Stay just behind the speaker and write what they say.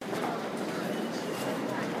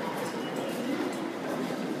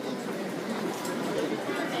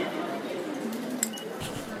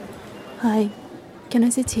Hi, can I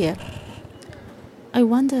sit here? I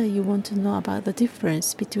wonder you want to know about the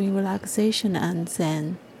difference between relaxation and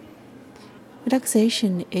Zen.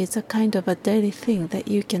 Relaxation is a kind of a daily thing that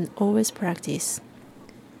you can always practice.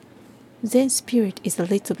 Zen spirit is a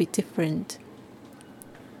little bit different.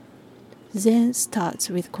 Zen starts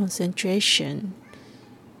with concentration.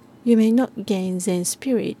 You may not gain Zen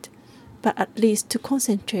spirit, but at least to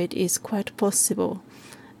concentrate is quite possible,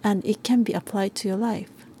 and it can be applied to your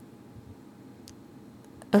life.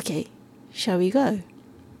 Okay, shall we go?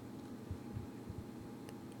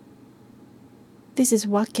 This is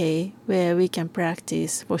Wake, where we can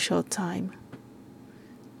practice for a short time.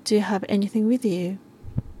 Do you have anything with you?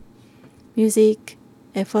 Music,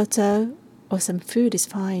 a photo, or some food is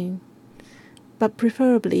fine, but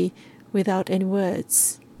preferably without any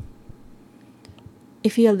words.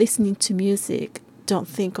 If you are listening to music, don't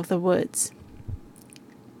think of the words.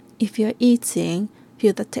 If you are eating,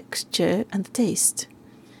 feel the texture and the taste.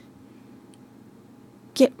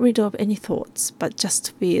 Get rid of any thoughts, but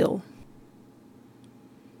just feel.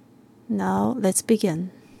 Now let's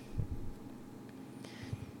begin.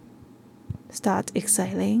 Start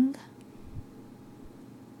exhaling,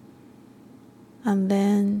 and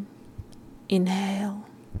then inhale.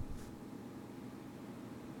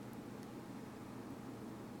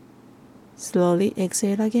 Slowly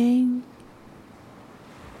exhale again.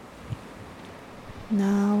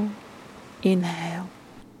 Now inhale.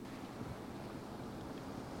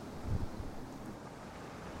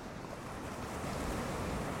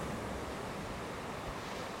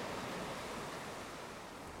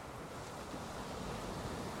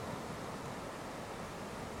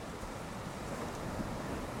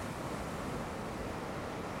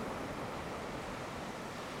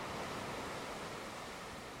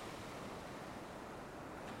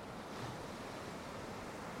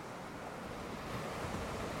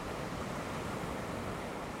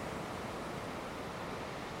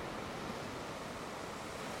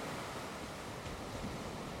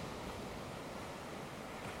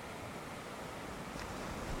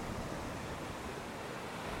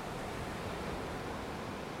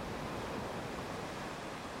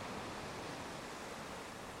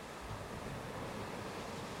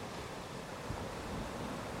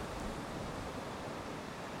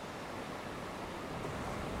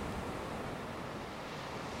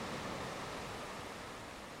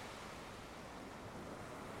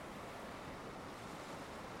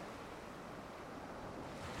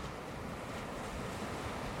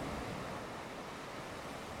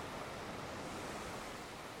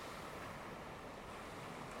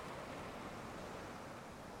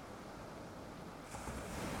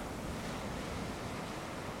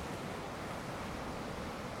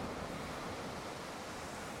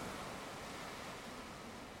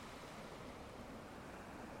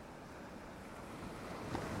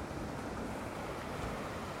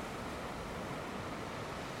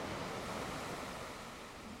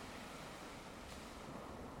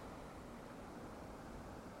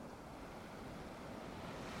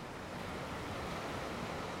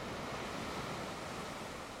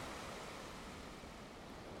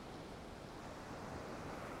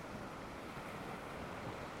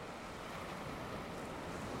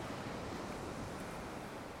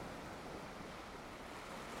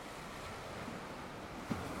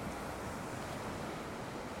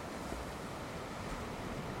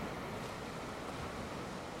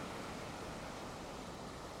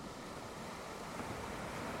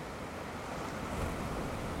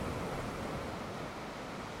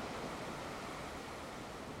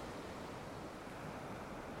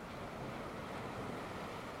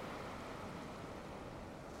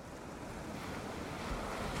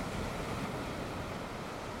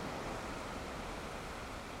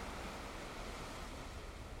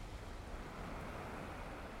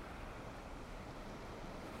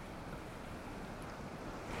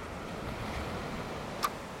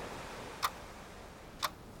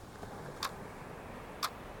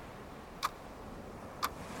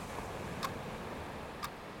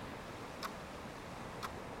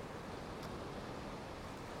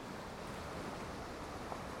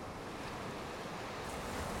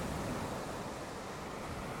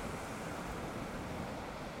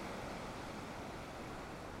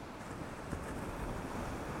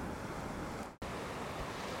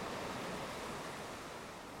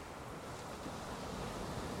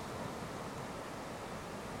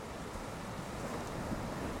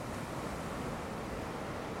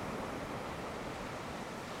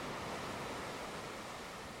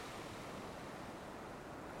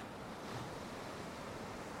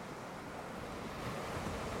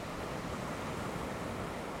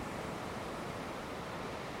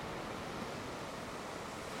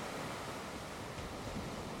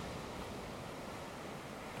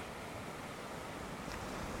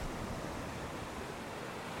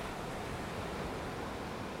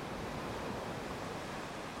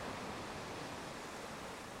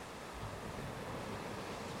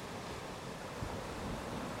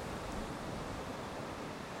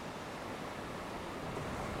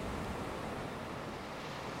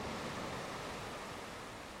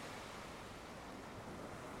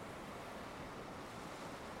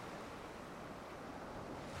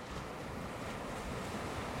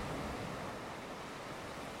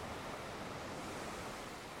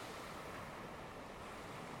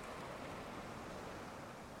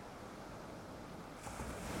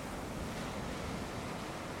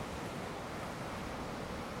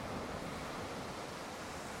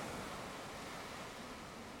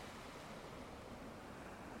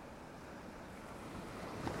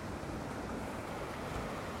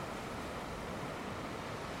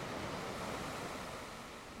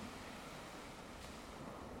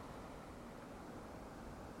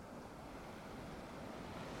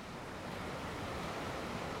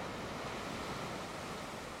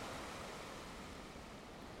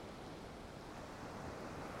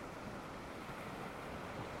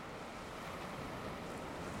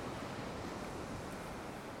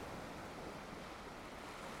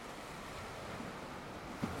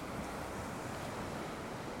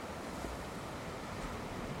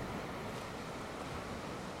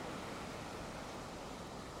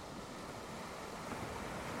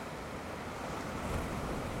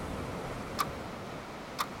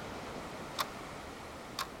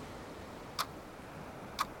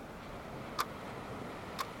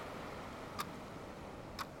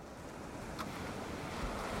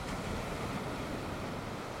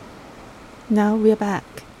 Now we are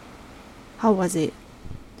back. How was it?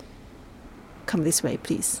 Come this way,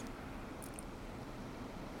 please.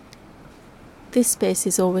 This space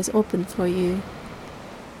is always open for you.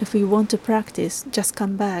 If you want to practice, just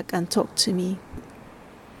come back and talk to me.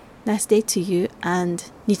 Nice day to you, and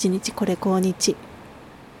日々これこんにち。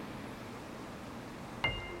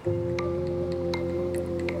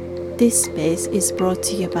This space is brought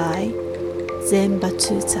to you by Zen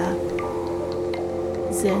Batuta.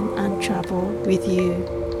 Zen and travel with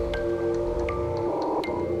you.